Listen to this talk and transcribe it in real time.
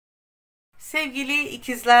Sevgili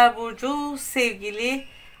İkizler Burcu, sevgili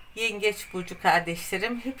Yengeç Burcu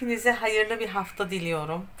kardeşlerim, hepinize hayırlı bir hafta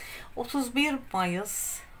diliyorum. 31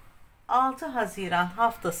 Mayıs 6 Haziran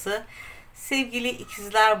haftası sevgili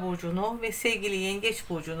İkizler Burcu'nu ve sevgili Yengeç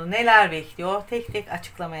Burcu'nu neler bekliyor tek tek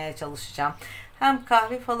açıklamaya çalışacağım. Hem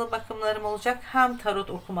kahve falı bakımlarım olacak hem tarot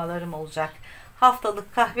okumalarım olacak.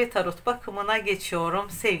 Haftalık kahve tarot bakımına geçiyorum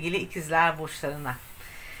sevgili İkizler Burçlarına.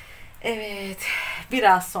 Evet,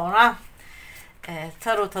 biraz sonra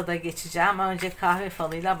tarota da geçeceğim. Önce kahve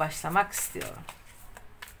falıyla başlamak istiyorum.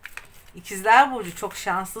 İkizler Burcu çok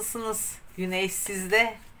şanslısınız. Güneş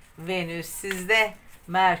sizde, Venüs sizde,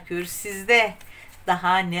 Merkür sizde.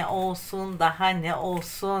 Daha ne olsun, daha ne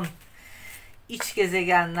olsun. İç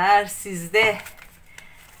gezegenler sizde.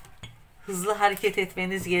 Hızlı hareket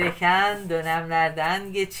etmeniz gereken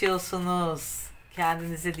dönemlerden geçiyorsunuz.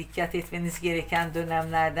 Kendinize dikkat etmeniz gereken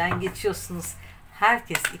dönemlerden geçiyorsunuz.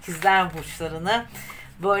 Herkes ikizler burçlarını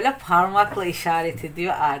böyle parmakla işaret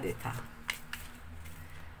ediyor adeta.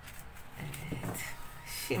 Evet.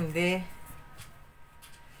 Şimdi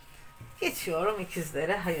geçiyorum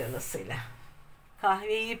ikizlere hayırlısıyla.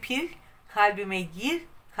 Kahveyi pil, kalbime gir,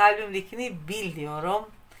 kalbimdekini bil diyorum.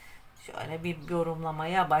 Şöyle bir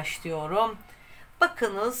yorumlamaya başlıyorum.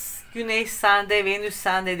 Bakınız, Güneş sende, Venüs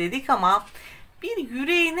sende dedik ama bir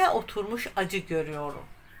yüreğine oturmuş acı görüyorum.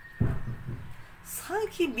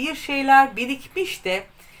 Sanki bir şeyler birikmiş de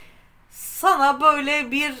sana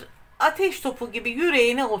böyle bir ateş topu gibi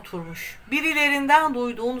yüreğine oturmuş. Birilerinden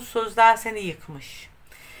duyduğun sözler seni yıkmış.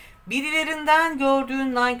 Birilerinden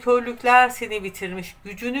gördüğün nankörlükler seni bitirmiş,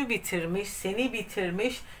 gücünü bitirmiş, seni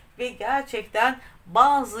bitirmiş ve gerçekten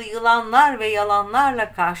bazı yılanlar ve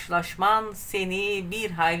yalanlarla karşılaşman seni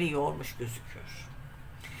bir hayli yormuş gözüküyor.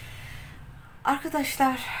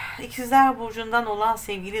 Arkadaşlar, İkizler Burcu'ndan olan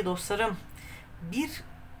sevgili dostlarım, bir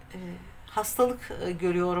hastalık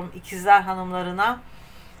görüyorum ikizler hanımlarına.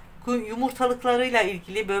 Yumurtalıklarıyla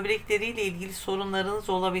ilgili, böbrekleriyle ilgili sorunlarınız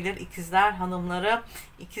olabilir ikizler hanımları.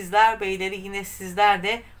 İkizler beyleri, yine sizler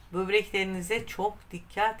de böbreklerinize çok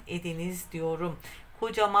dikkat ediniz diyorum.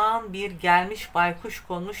 Kocaman bir gelmiş baykuş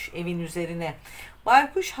konmuş evin üzerine.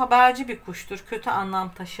 Baykuş haberci bir kuştur. Kötü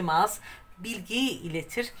anlam taşımaz. Bilgiyi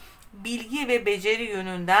iletir. Bilgi ve beceri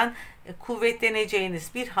yönünden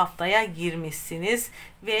kuvvetleneceğiniz bir haftaya girmişsiniz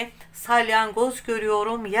ve salyangoz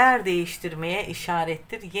görüyorum, yer değiştirmeye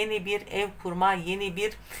işarettir. Yeni bir ev kurma, yeni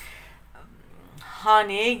bir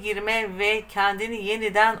haneye girme ve kendini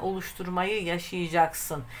yeniden oluşturmayı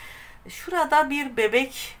yaşayacaksın. Şurada bir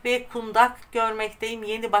bebek ve kundak görmekteyim.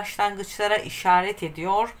 Yeni başlangıçlara işaret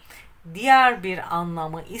ediyor. Diğer bir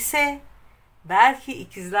anlamı ise belki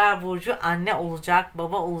İkizler Burcu anne olacak,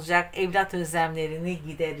 baba olacak, evlat özlemlerini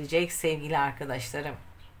giderecek sevgili arkadaşlarım.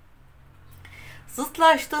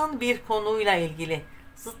 Zıtlaştığın bir konuyla ilgili,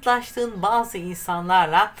 zıtlaştığın bazı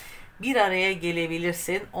insanlarla bir araya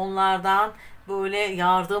gelebilirsin. Onlardan böyle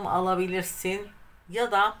yardım alabilirsin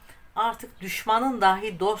ya da artık düşmanın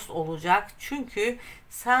dahi dost olacak. Çünkü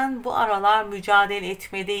sen bu aralar mücadele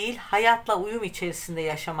etme değil, hayatla uyum içerisinde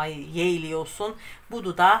yaşamayı yeğliyorsun.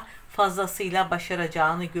 Bunu da fazlasıyla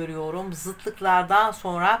başaracağını görüyorum. Zıtlıklardan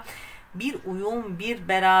sonra bir uyum, bir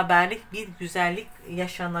beraberlik, bir güzellik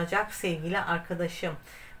yaşanacak sevgili arkadaşım.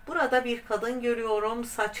 Burada bir kadın görüyorum.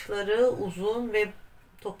 Saçları uzun ve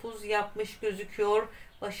topuz yapmış gözüküyor.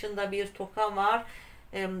 Başında bir toka var.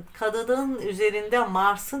 Kadının üzerinde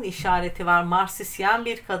Mars'ın işareti var. Marsisyen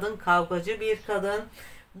bir kadın, kavgacı bir kadın.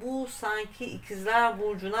 Bu sanki İkizler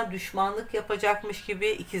Burcu'na düşmanlık yapacakmış gibi.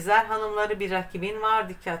 İkizler hanımları, bir rakibin var,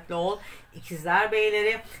 dikkatli ol. İkizler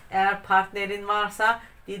beyleri, eğer partnerin varsa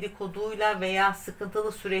dedikoduyla veya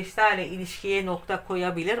sıkıntılı süreçlerle ilişkiye nokta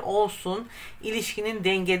koyabilir. Olsun. İlişkinin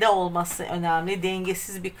dengede olması önemli.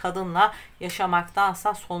 Dengesiz bir kadınla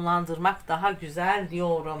yaşamaktansa sonlandırmak daha güzel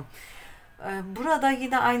diyorum. Burada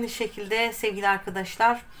yine aynı şekilde sevgili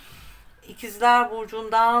arkadaşlar, İkizler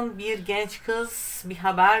Burcu'ndan bir genç kız bir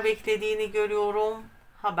haber beklediğini görüyorum.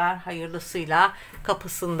 Haber hayırlısıyla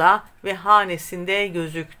kapısında ve hanesinde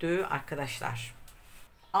gözüktü arkadaşlar.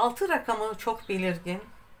 6 rakamı çok belirgin.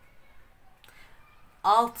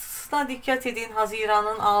 6'sına dikkat edin.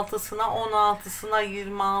 Haziran'ın 6'sına, 16'sına,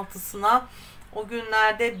 26'sına o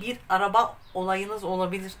günlerde bir araba olayınız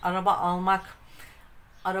olabilir. Araba almak,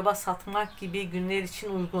 araba satmak gibi günler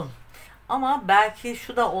için uygun. Ama belki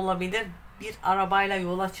şu da olabilir, bir arabayla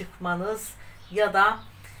yola çıkmanız ya da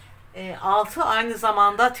 6 aynı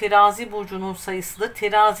zamanda terazi burcunun sayısıdır.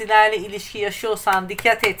 Terazilerle ilişki yaşıyorsan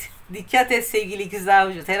dikkat et. Dikkat et sevgili ikizler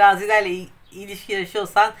burcu. Terazilerle ilişki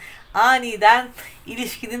yaşıyorsan aniden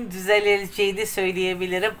ilişkinin düzeleceğini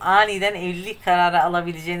söyleyebilirim. Aniden evlilik kararı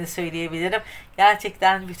alabileceğini söyleyebilirim.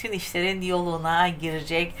 Gerçekten bütün işlerin yoluna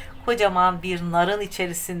girecek. Kocaman bir narın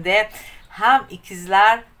içerisinde hem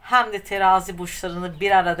ikizler hem de terazi burçlarını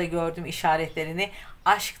bir arada gördüm işaretlerini.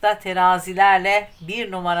 Aşkta terazilerle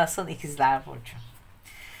bir numarasın ikizler burcu.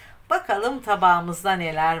 Bakalım tabağımızda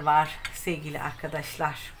neler var sevgili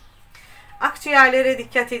arkadaşlar. Akciğerlere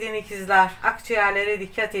dikkat edin ikizler. Akciğerlere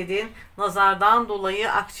dikkat edin. Nazardan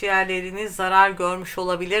dolayı akciğerleriniz zarar görmüş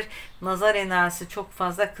olabilir. Nazar enerjisi çok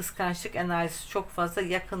fazla, kıskançlık enerjisi çok fazla.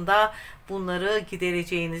 Yakında bunları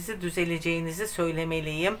gidereceğinizi, düzeleceğinizi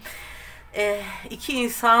söylemeliyim. İki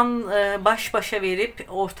insan baş başa verip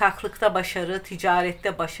ortaklıkta başarı,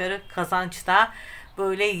 ticarette başarı, kazançta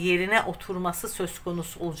böyle yerine oturması söz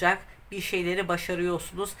konusu olacak. Bir şeyleri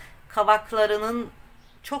başarıyorsunuz. Kavaklarının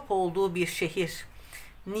çok olduğu bir şehir.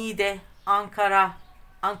 Niğde, Ankara,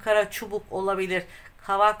 Ankara Çubuk olabilir.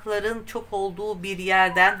 Kavakların çok olduğu bir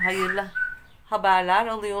yerden hayırlı haberler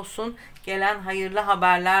alıyorsun. Gelen hayırlı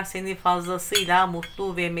haberler seni fazlasıyla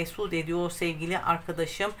mutlu ve mesut ediyor sevgili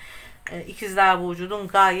arkadaşım. İkizler Burcu'nun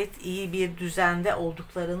gayet iyi bir düzende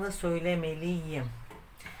olduklarını söylemeliyim.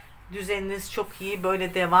 Düzeniniz çok iyi.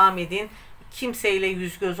 Böyle devam edin. Kimseyle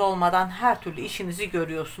yüz göz olmadan her türlü işinizi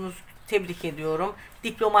görüyorsunuz. Tebrik ediyorum.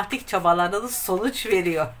 Diplomatik çabalarınız sonuç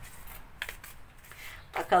veriyor.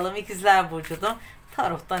 Bakalım İkizler Burcu'nun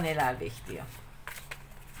tarotta neler bekliyor.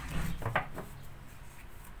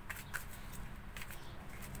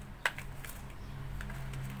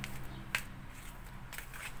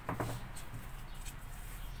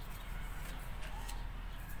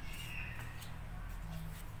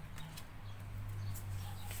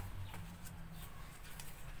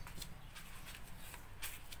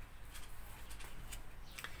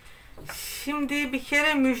 Şimdi bir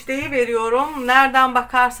kere müjdeyi veriyorum. Nereden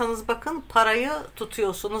bakarsanız bakın parayı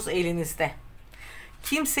tutuyorsunuz elinizde.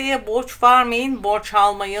 Kimseye borç vermeyin, borç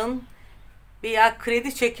almayın. Veya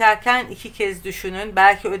kredi çekerken iki kez düşünün.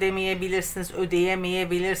 Belki ödemeyebilirsiniz,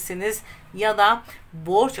 ödeyemeyebilirsiniz. Ya da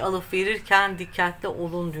borç alıp verirken dikkatli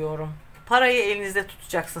olun diyorum. Parayı elinizde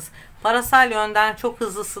tutacaksınız. Parasal yönden çok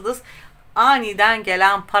hızlısınız. Aniden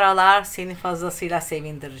gelen paralar seni fazlasıyla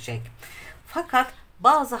sevindirecek. Fakat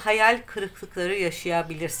bazı hayal kırıklıkları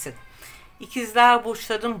yaşayabilirsin. İkizler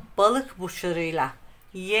burçların balık burçlarıyla,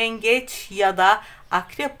 yengeç ya da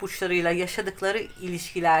akrep burçlarıyla yaşadıkları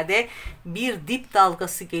ilişkilerde bir dip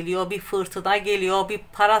dalgası geliyor, bir fırtına geliyor, bir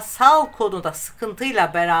parasal konuda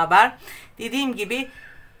sıkıntıyla beraber dediğim gibi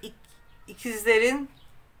ikizlerin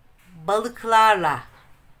balıklarla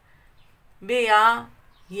veya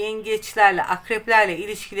yengeçlerle, akreplerle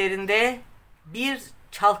ilişkilerinde bir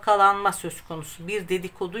çalkalanma söz konusu. Bir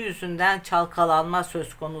dedikodu yüzünden çalkalanma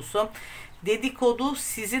söz konusu. Dedikodu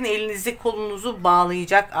sizin elinizi kolunuzu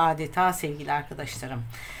bağlayacak adeta sevgili arkadaşlarım.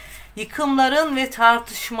 Yıkımların ve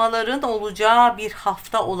tartışmaların olacağı bir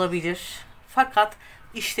hafta olabilir. Fakat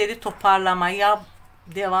işleri toparlamaya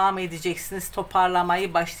devam edeceksiniz.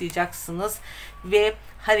 Toparlamayı başlayacaksınız ve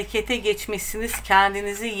harekete geçmişsiniz.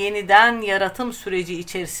 Kendinizi yeniden yaratım süreci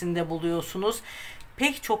içerisinde buluyorsunuz.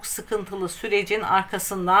 Pek çok sıkıntılı sürecin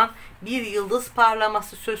arkasından bir yıldız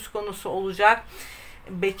parlaması söz konusu olacak.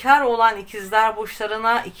 Bekar olan ikizler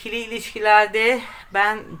burçlarına ikili ilişkilerde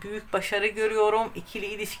ben büyük başarı görüyorum. İkili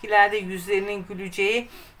ilişkilerde yüzlerinin güleceği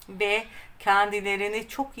ve kendilerini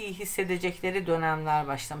çok iyi hissedecekleri dönemler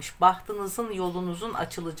başlamış. Bahtınızın, yolunuzun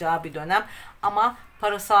açılacağı bir dönem ama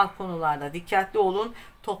parasal konularda dikkatli olun.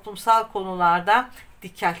 Toplumsal konularda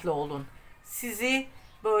dikkatli olun. Sizi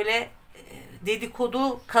böyle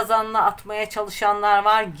dedikodu kazanına atmaya çalışanlar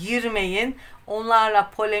var. Girmeyin. Onlarla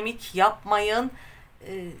polemik yapmayın.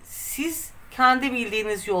 Siz kendi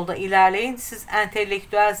bildiğiniz yolda ilerleyin. Siz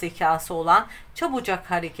entelektüel zekası olan,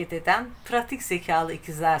 çabucak hareket eden, pratik zekalı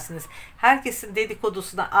ikizlersiniz. Herkesin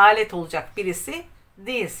dedikodusuna alet olacak birisi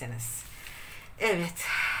değilsiniz. Evet.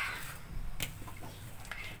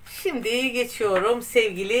 Şimdi geçiyorum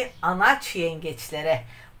sevgili anaç yengeçlere.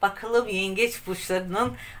 Bakalım yengeç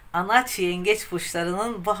burçlarının, anaç yengeç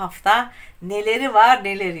burçlarının bu hafta neleri var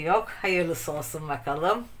neleri yok. Hayırlısı olsun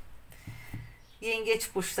bakalım.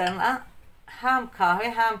 Yengeç burçlarına hem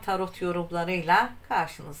kahve hem tarot yorumlarıyla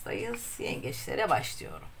karşınızdayız. Yengeçlere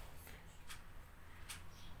başlıyorum.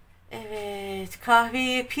 Evet,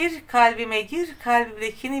 kahveye pir, kalbime gir,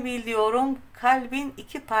 kalbimdekini biliyorum. Kalbin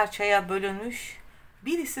iki parçaya bölünmüş.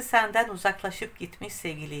 Birisi senden uzaklaşıp gitmiş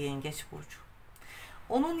sevgili yengeç burcu.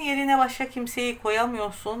 Onun yerine başka kimseyi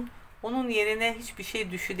koyamıyorsun. Onun yerine hiçbir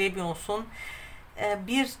şey düşünemiyorsun.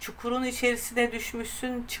 Bir çukurun içerisine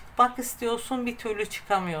düşmüşsün. Çıkmak istiyorsun, bir türlü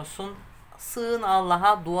çıkamıyorsun. Sığın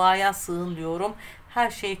Allah'a, duaya sığın diyorum.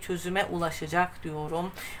 Her şey çözüme ulaşacak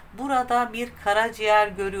diyorum. Burada bir karaciğer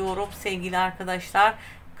görüyorum sevgili arkadaşlar.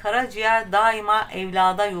 Karaciğer daima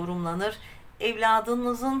evlada yorumlanır.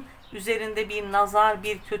 Evladınızın üzerinde bir nazar,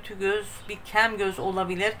 bir kötü göz, bir kem göz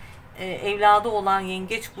olabilir. Evladı olan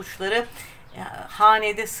yengeç burçları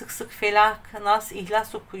hanede sık sık Felak, Nas,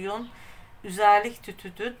 İhlas okuyun. Üzerlik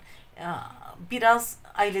tütüdün. Biraz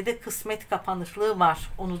ailede kısmet kapanıklığı var.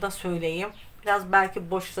 Onu da söyleyeyim. Biraz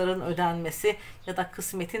belki borçların ödenmesi ya da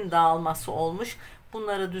kısmetin dağılması olmuş.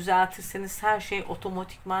 Bunları düzeltirseniz her şey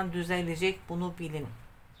otomatikman düzelecek. Bunu bilin.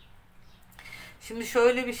 Şimdi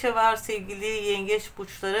şöyle bir şey var sevgili yengeç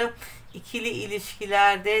burçları. İkili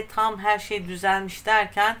ilişkilerde tam her şey düzelmiş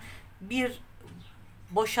derken bir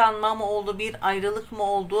boşanma mı oldu, bir ayrılık mı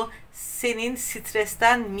oldu? Senin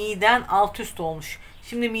stresten miden alt üst olmuş.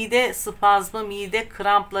 Şimdi mide spazmı, mide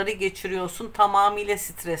krampları geçiriyorsun tamamıyla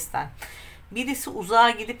stresten. Birisi uzağa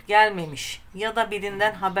gidip gelmemiş ya da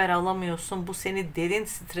birinden haber alamıyorsun. Bu seni derin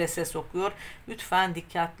strese sokuyor. Lütfen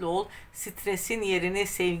dikkatli ol. Stresin yerini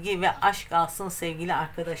sevgi ve aşk alsın sevgili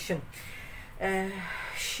arkadaşım.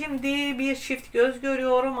 Şimdi bir çift göz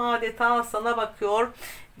görüyorum. Adeta sana bakıyor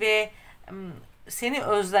ve seni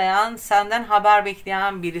özleyen, senden haber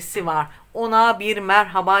bekleyen birisi var. Ona bir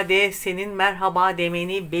merhaba de, senin merhaba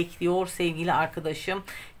demeni bekliyor sevgili arkadaşım.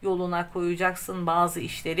 Yoluna koyacaksın bazı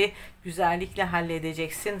işleri, güzellikle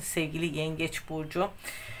halledeceksin sevgili yengeç burcu.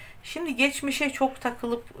 Şimdi geçmişe çok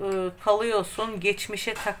takılıp kalıyorsun.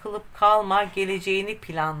 Geçmişe takılıp kalma, geleceğini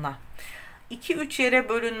planla. 2-3 yere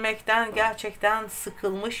bölünmekten gerçekten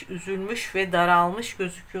sıkılmış, üzülmüş ve daralmış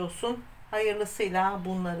gözüküyorsun. Hayırlısıyla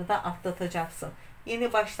bunları da atlatacaksın.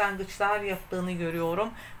 Yeni başlangıçlar yaptığını görüyorum.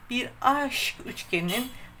 Bir aşk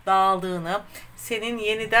üçgenin dağıldığını, senin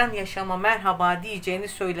yeniden yaşama merhaba diyeceğini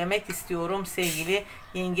söylemek istiyorum sevgili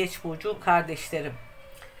yengeç burcu kardeşlerim.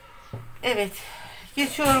 Evet,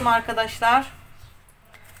 geçiyorum arkadaşlar.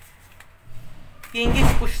 Yengeç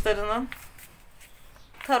burçlarının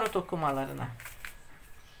tarot okumalarına.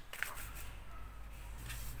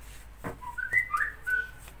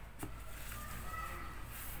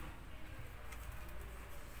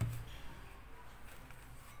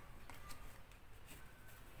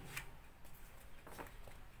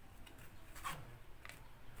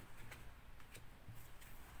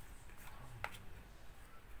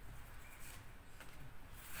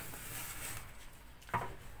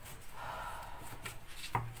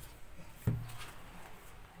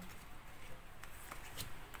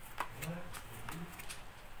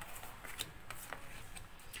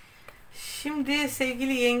 Şimdi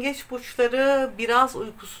sevgili yengeç burçları biraz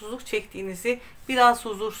uykusuzluk çektiğinizi, biraz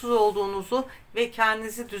huzursuz olduğunuzu ve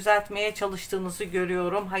kendinizi düzeltmeye çalıştığınızı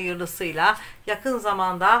görüyorum hayırlısıyla. Yakın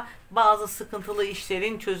zamanda bazı sıkıntılı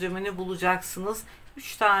işlerin çözümünü bulacaksınız.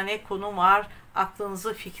 3 tane konu var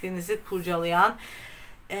aklınızı, fikrinizi kurcalayan.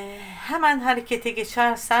 Hemen harekete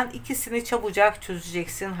geçersen ikisini çabucak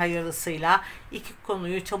çözeceksin hayırlısıyla. 2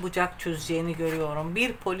 konuyu çabucak çözeceğini görüyorum.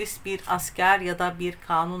 Bir polis, bir asker ya da bir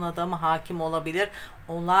kanun adamı hakim olabilir.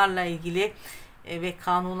 Onlarla ilgili ve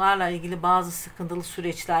kanunlarla ilgili bazı sıkıntılı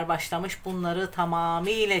süreçler başlamış. Bunları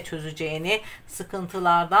tamamıyla çözeceğini,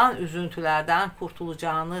 sıkıntılardan, üzüntülerden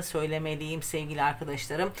kurtulacağını söylemeliyim sevgili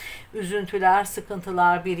arkadaşlarım. Üzüntüler,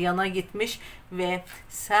 sıkıntılar bir yana gitmiş ve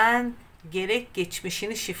sen gerek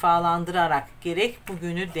geçmişini şifalandırarak, gerek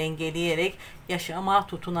bugünü dengeleyerek yaşama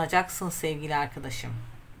tutunacaksın sevgili arkadaşım.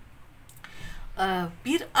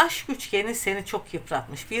 Bir aşk üçgeni seni çok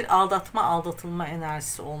yıpratmış. Bir aldatma, aldatılma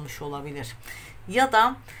enerjisi olmuş olabilir. Ya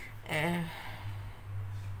da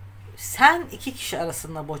sen 2 kişi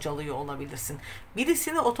arasında bocalıyor olabilirsin.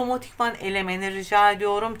 Birisini otomatikman elemeni rica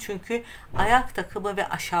ediyorum. Çünkü ayak takımı ve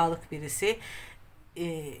aşağılık birisi.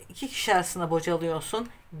 2 kişi arasında bocalıyorsun.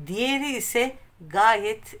 Diğeri ise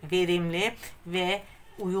gayet verimli ve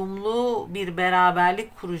uyumlu bir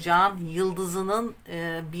beraberlik kuracağın, yıldızının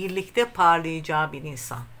birlikte parlayacağı bir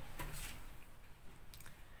insan.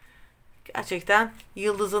 Gerçekten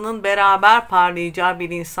yıldızının beraber parlayacağı bir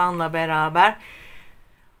insanla beraber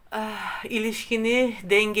ilişkini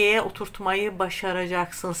dengeye oturtmayı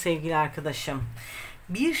başaracaksın sevgili arkadaşım.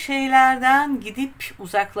 Bir şeylerden gidip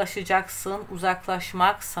uzaklaşacaksın.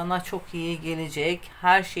 Uzaklaşmak sana çok iyi gelecek.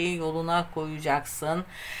 Her şeyi yoluna koyacaksın.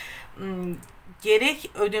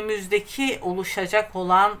 Gerek önümüzdeki oluşacak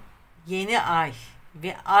olan yeni ay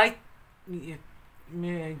ve ay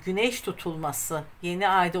güneş tutulması, yeni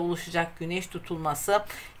ayda oluşacak güneş tutulması,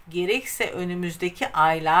 gerekse önümüzdeki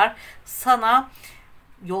aylar sana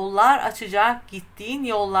yollar açacak. Gittiğin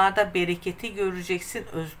yollarda bereketi göreceksin,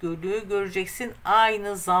 özgürlüğü göreceksin.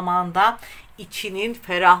 Aynı zamanda içinin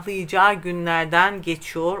ferahlayacağı günlerden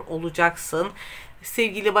geçiyor olacaksın.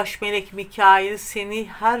 Sevgili baş melek Mikail seni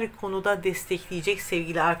her konuda destekleyecek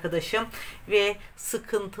sevgili arkadaşım ve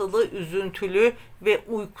sıkıntılı, üzüntülü ve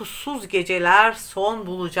uykusuz geceler son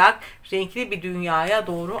bulacak. Renkli bir dünyaya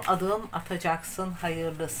doğru adım atacaksın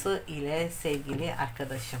hayırlısı ile sevgili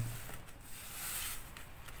arkadaşım.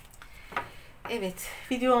 Evet,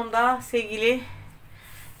 videomda sevgili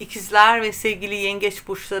İkizler ve sevgili Yengeç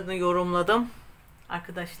burçlarını yorumladım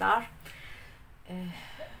arkadaşlar.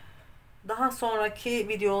 Daha sonraki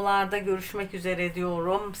videolarda görüşmek üzere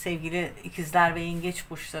diyorum sevgili İkizler ve Yengeç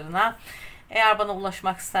burçlarına. Eğer bana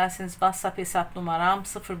ulaşmak isterseniz WhatsApp hesap numaram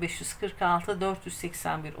 0546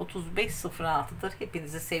 481 3506'dır.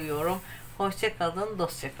 Hepinizi seviyorum. Hoşça kalın,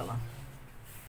 dostça kalın.